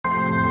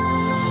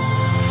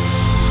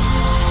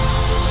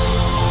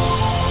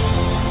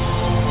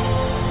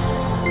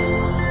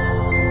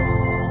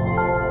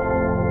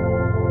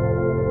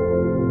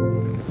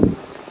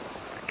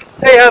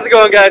Hey, how's it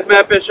going, guys?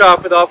 Matt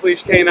Bischoff with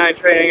Off-Leash Canine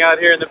Training out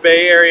here in the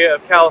Bay Area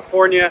of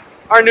California.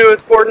 Our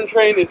newest board and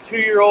train is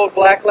 2-year-old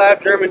Black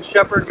Lab German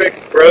Shepherd mix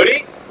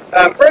Brody.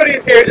 Brody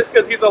is here just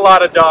because he's a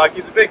lot of dog.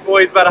 He's a big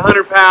boy. He's about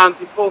 100 pounds.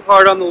 He pulls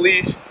hard on the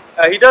leash.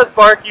 He does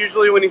bark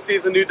usually when he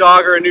sees a new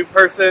dog or a new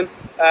person.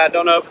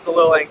 Don't know if it's a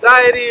little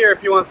anxiety or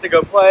if he wants to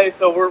go play,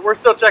 so we're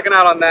still checking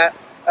out on that.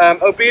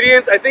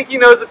 Obedience, I think he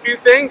knows a few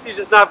things. He's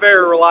just not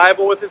very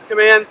reliable with his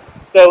commands.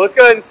 So let's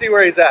go ahead and see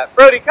where he's at.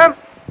 Brody, come.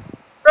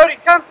 Brody,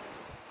 come.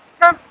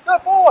 Come.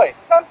 Good boy.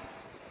 Come.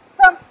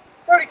 Come.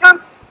 Brody,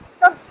 come.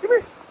 Come. Come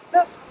here.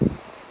 Sit.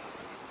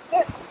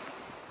 Sit.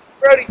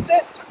 Brody,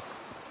 sit.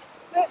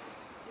 Sit.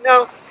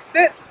 No.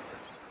 Sit.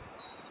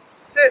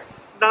 Sit.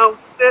 No.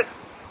 Sit.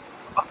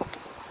 Oh.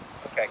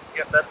 Okay.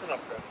 Yep, that's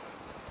enough, Brody.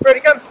 Brody,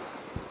 come.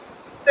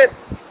 Sit.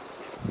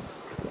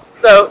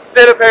 So,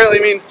 sit apparently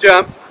means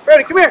jump.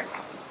 Brody, come here.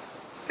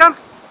 Come.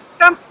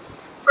 Come.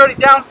 Brody,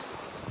 down.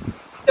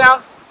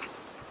 Down.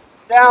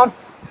 Down.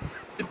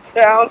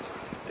 Down.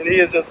 And he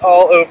is just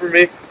all over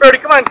me. Brody,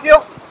 come on.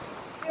 Heel.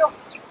 Heel.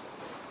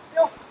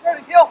 Heel.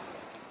 Brody, heel.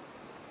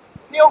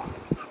 Heel.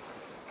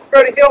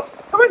 Brody, heel.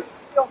 Come on.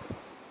 Heel.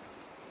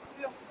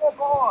 Heel. Good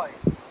boy.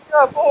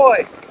 Good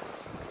boy.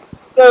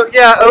 So,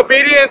 yeah,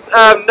 obedience,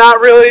 not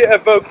really a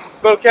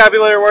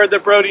vocabulary word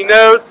that Brody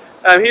knows.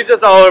 He's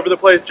just all over the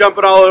place,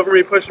 jumping all over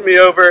me, pushing me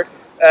over,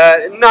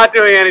 not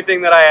doing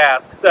anything that I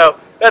ask. So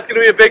that's going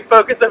to be a big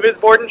focus of his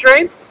board and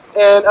train.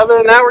 And other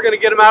than that, we're going to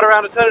get him out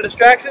around a ton of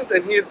distractions,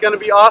 and he is going to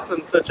be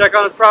awesome. So check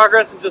on his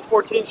progress in just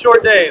 14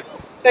 short days.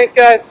 Thanks,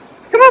 guys.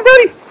 Come on,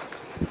 Brody.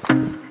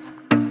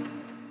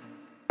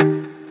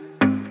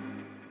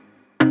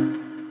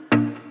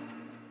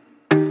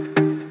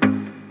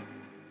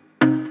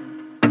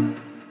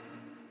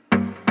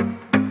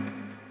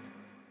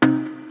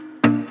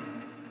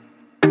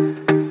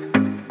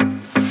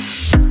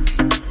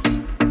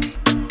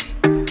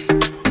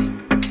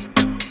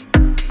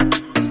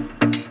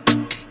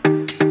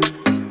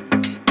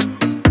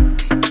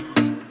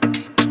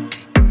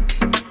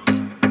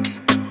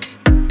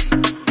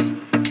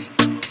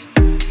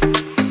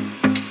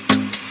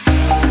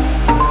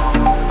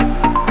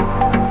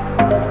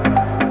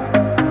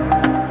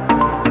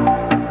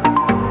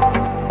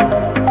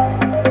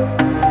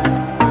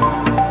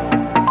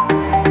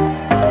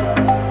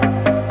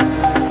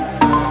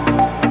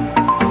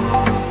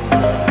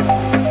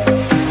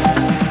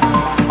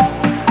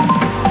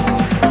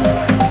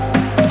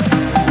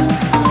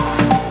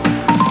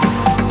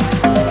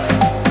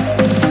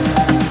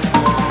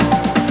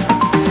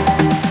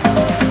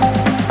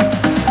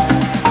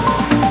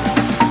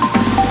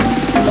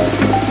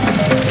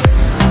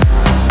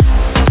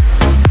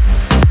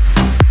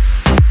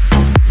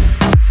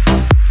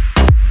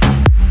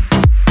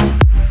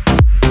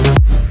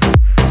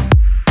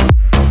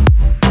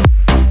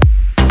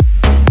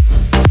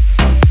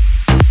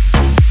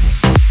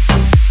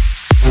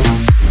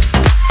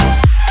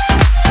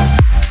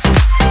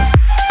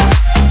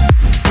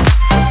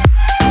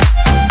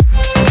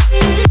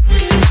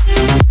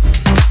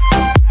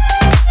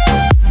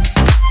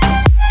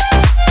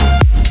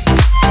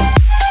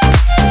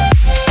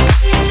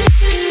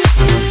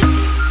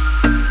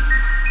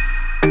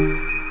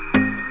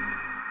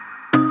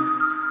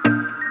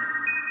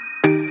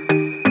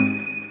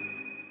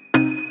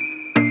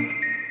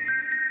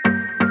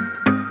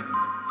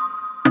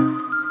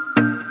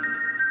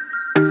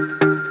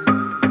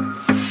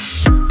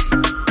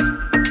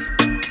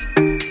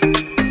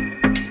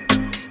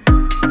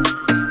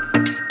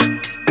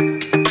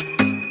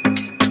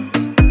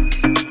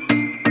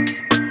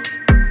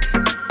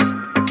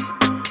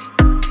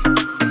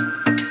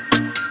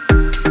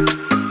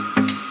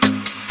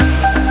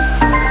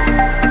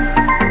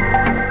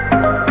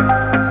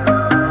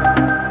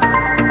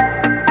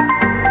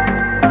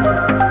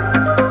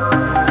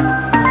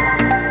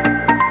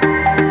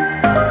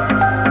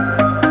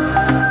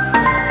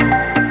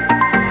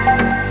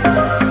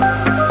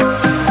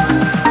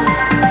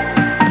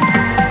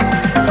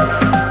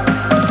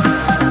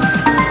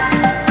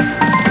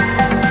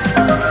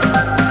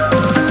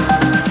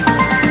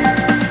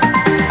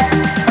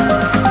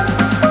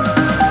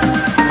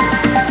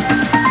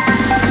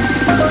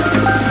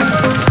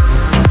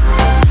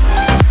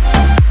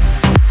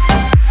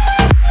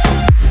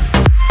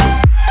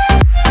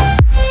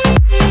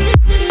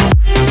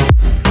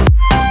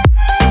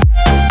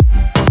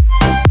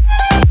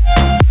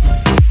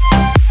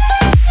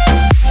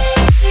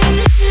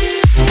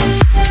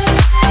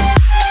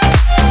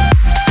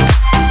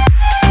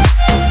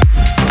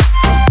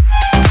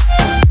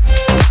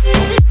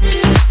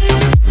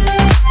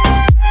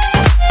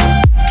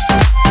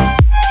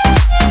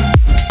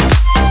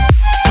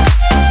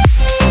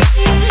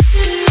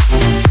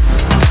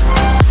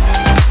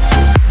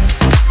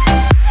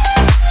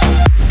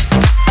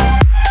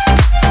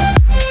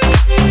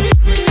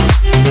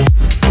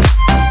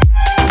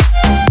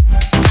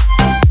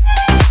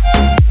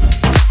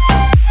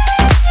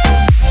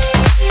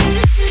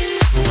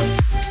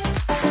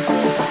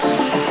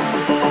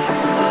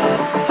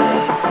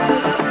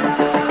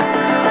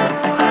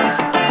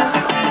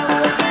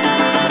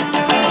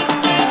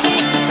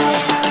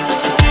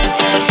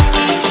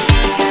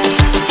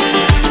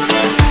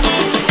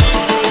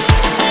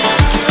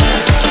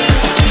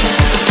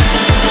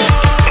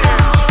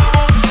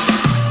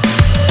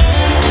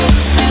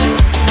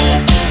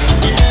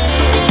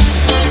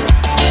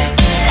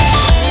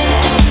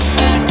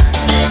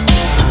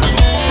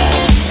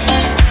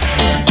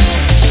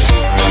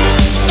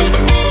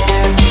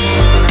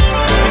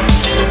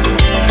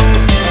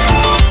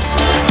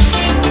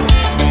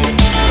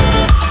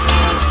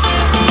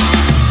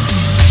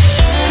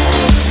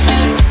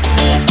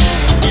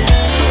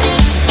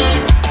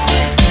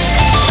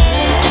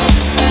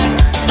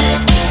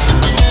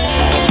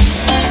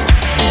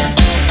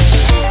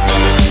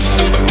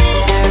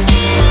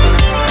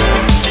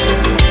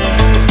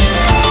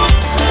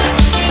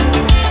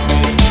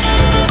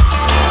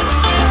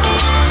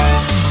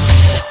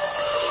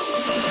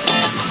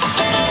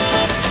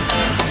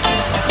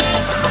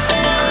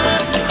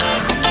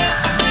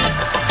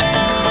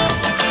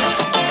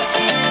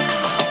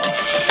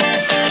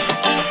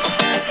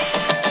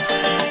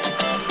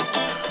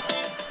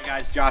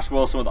 Josh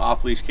Wilson with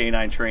Off-Leash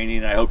Canine Training,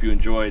 and I hope you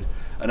enjoyed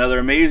another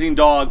amazing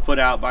dog put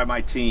out by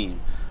my team.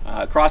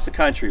 Across the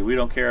country, we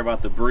don't care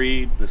about the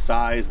breed, the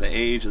size, the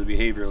age, or the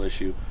behavioral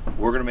issue.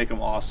 We're going to make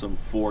them awesome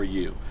for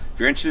you. If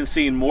you're interested in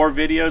seeing more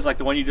videos like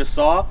the one you just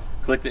saw,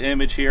 click the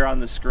image here on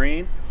the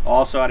screen.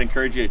 Also, I'd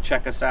encourage you to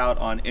check us out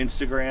on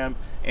Instagram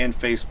and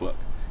Facebook.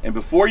 And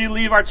before you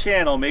leave our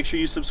channel, make sure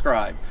you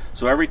subscribe.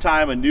 So every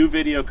time a new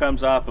video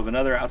comes up of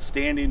another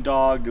outstanding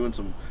dog doing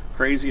some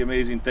crazy,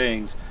 amazing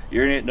things,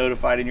 you're going to get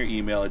notified in your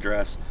email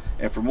address.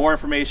 And for more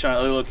information on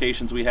other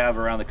locations we have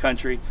around the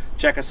country,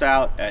 check us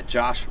out at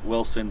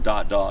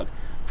joshwilson.dog.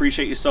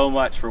 Appreciate you so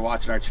much for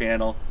watching our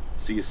channel.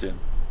 See you soon.